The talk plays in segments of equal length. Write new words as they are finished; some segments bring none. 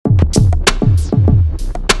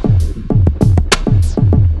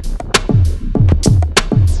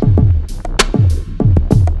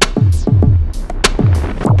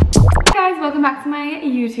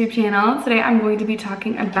YouTube channel. Today I'm going to be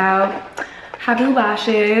talking about HAVOO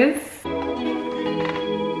lashes.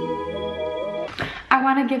 I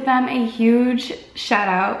want to give them a huge shout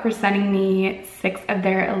out for sending me 6 of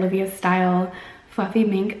their Olivia Style fluffy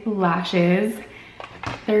mink lashes.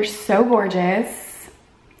 They're so gorgeous.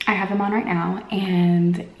 I have them on right now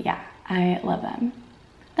and yeah, I love them.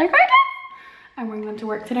 They're gorgeous. I'm wearing them to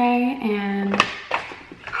work today and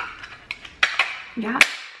yeah.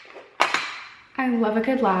 I love a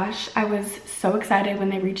good lash. I was so excited when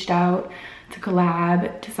they reached out to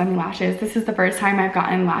collab to send me lashes. This is the first time I've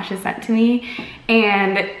gotten lashes sent to me.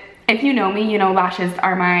 And if you know me, you know lashes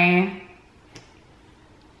are my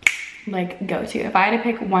like go-to. If I had to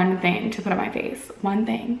pick one thing to put on my face, one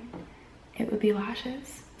thing, it would be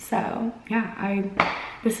lashes. So yeah,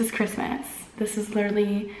 this is Christmas. This is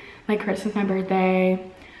literally like Christmas, my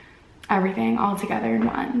birthday, everything all together in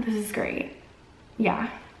one. This is great. Yeah,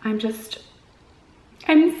 I'm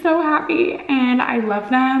so happy and I love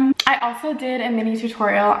them. I also did a mini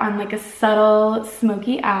tutorial on like a subtle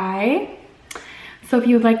smoky eye. So if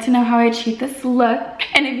you would like to know how I achieve this look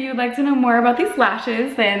and if you would like to know more about these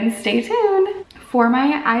lashes, then stay tuned. For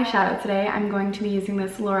my eyeshadow today, I'm going to be using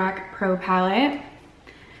this Lorac Pro palette.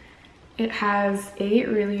 It has 8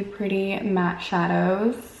 really pretty matte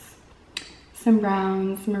shadows, some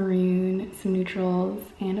browns, maroon, some neutrals,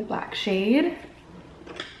 and a black shade.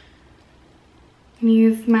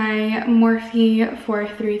 Use my Morphe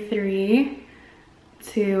 433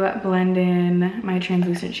 to blend in my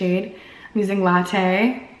translucent shade. I'm using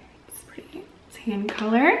Latte. It's a pretty tan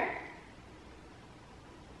color.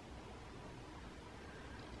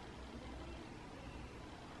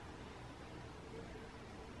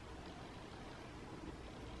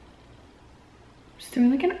 Just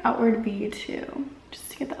doing like an outward V too,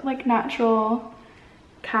 just to get that like natural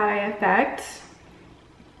cat eye effect.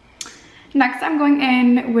 Next, I'm going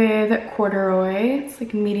in with Corduroy. It's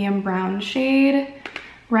like a medium brown shade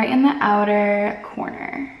right in the outer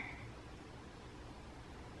corner.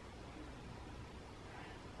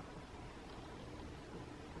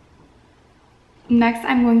 Next,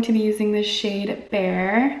 I'm going to be using the shade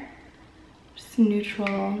Bear, just a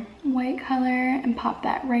neutral white color, and pop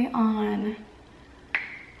that right on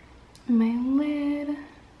my lid.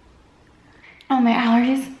 Oh, my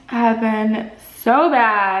allergies have been so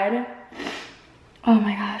bad. Oh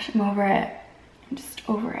my gosh, I'm over it. I'm just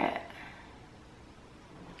over it.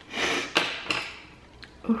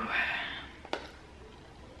 Ooh.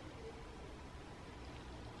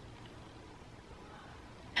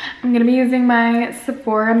 I'm gonna be using my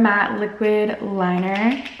Sephora Matte Liquid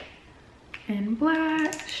Liner in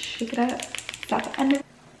black. Shake it up. Stop the end of it.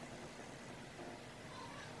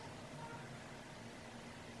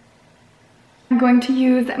 I'm going to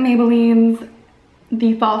use Maybelline's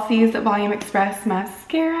the Falsies Volume Express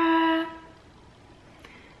mascara.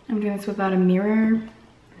 I'm doing this without a mirror.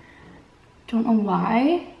 Don't know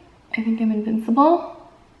why. I think I'm invincible.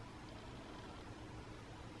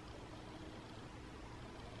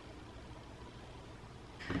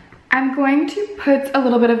 I'm going to put a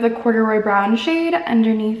little bit of the Corduroy Brown shade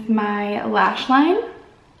underneath my lash line.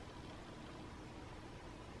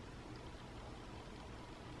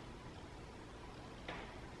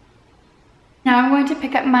 Now I'm going to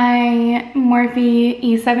pick up my Morphe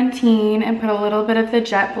E17 and put a little bit of the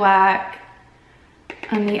jet black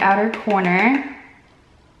on the outer corner.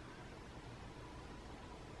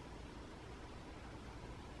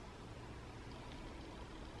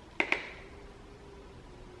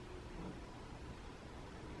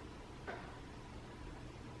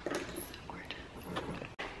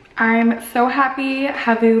 I'm so happy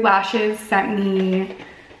HAVOO Lashes sent me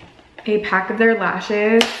a pack of their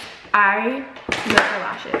lashes. I love their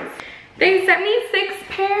lashes. They sent me 6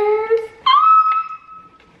 pairs.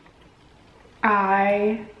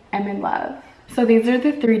 I am in love. So these are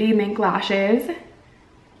the 3D mink lashes.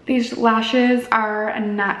 These lashes are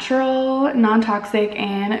natural, non-toxic,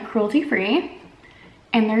 and cruelty-free.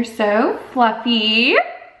 And they're so fluffy.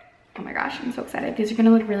 Oh my gosh, I'm so excited. These are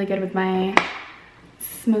gonna look really good with my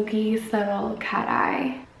smoky, subtle cat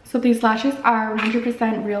eye. So these lashes are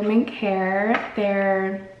 100% real mink hair.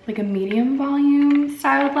 They're like a medium volume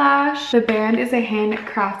styled lash. The band is a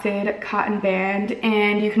handcrafted cotton band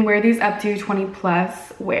and you can wear these up to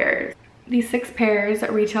 20+ wears. These 6 pairs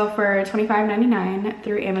retail for $25.99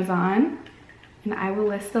 through Amazon and I will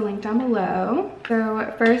list the link down below.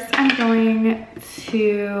 So first I'm going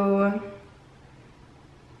to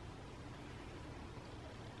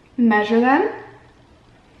measure them.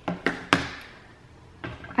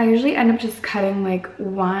 I usually end up just cutting like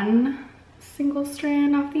 1 single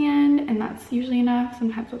strand off the end and that's usually enough.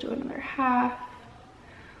 Sometimes I'll do another half.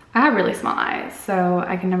 I have really small eyes, so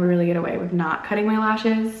I can never really get away with not cutting my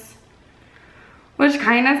lashes, which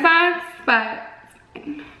kind of sucks, but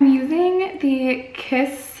I'm using the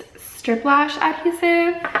Kiss Strip Lash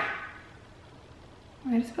Adhesive.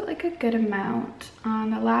 I just put like a good amount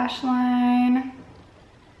on the lash line.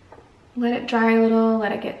 Let it dry a little,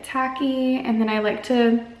 let it get tacky, and then I like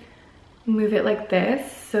to move it like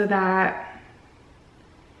this so that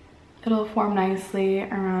it'll form nicely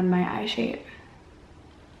around my eye shape.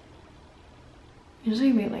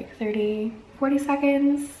 Usually wait like 40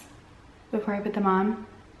 seconds before I put them on.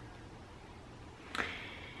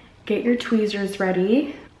 Get your tweezers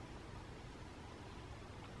ready.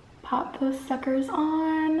 Pop those suckers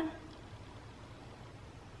on.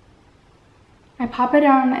 I pop it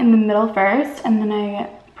down in the middle first and then I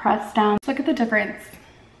press down. Look at the difference.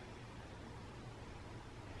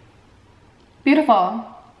 Beautiful.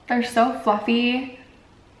 They're so fluffy.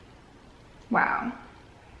 Wow.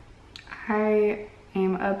 I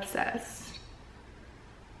am obsessed.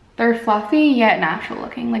 They're fluffy yet natural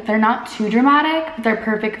looking. Like, they're not too dramatic, but they're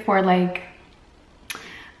perfect for like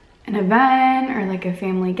an event or like a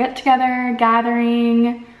family get together,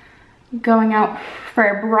 gathering, going out for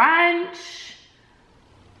a brunch,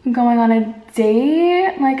 going on a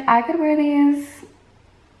date. Like, I could wear these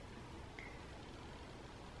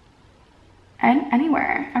and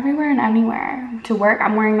anywhere, everywhere and anywhere. To work,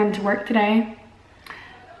 I'm wearing them to work today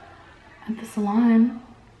at the salon.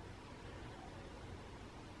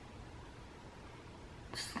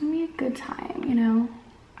 Just gonna be a good time, you know?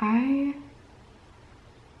 I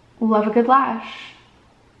love a good lash.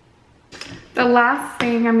 The last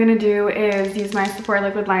thing I'm gonna do is use my Sephora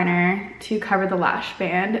liquid liner to cover the lash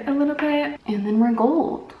band a little bit, and then we're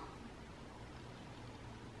gold.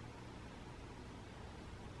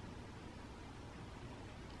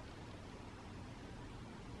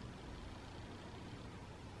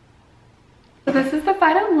 So this is the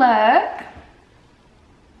final look.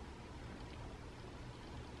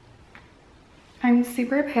 I'm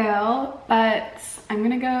super pale, but I'm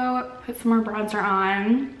gonna go put some more bronzer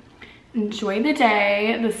on. Enjoy the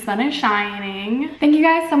day. The sun is shining. Thank you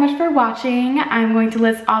guys so much for watching. I'm going to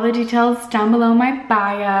list all the details down below my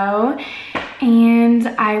bio, and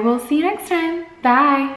I will see you next time. Bye.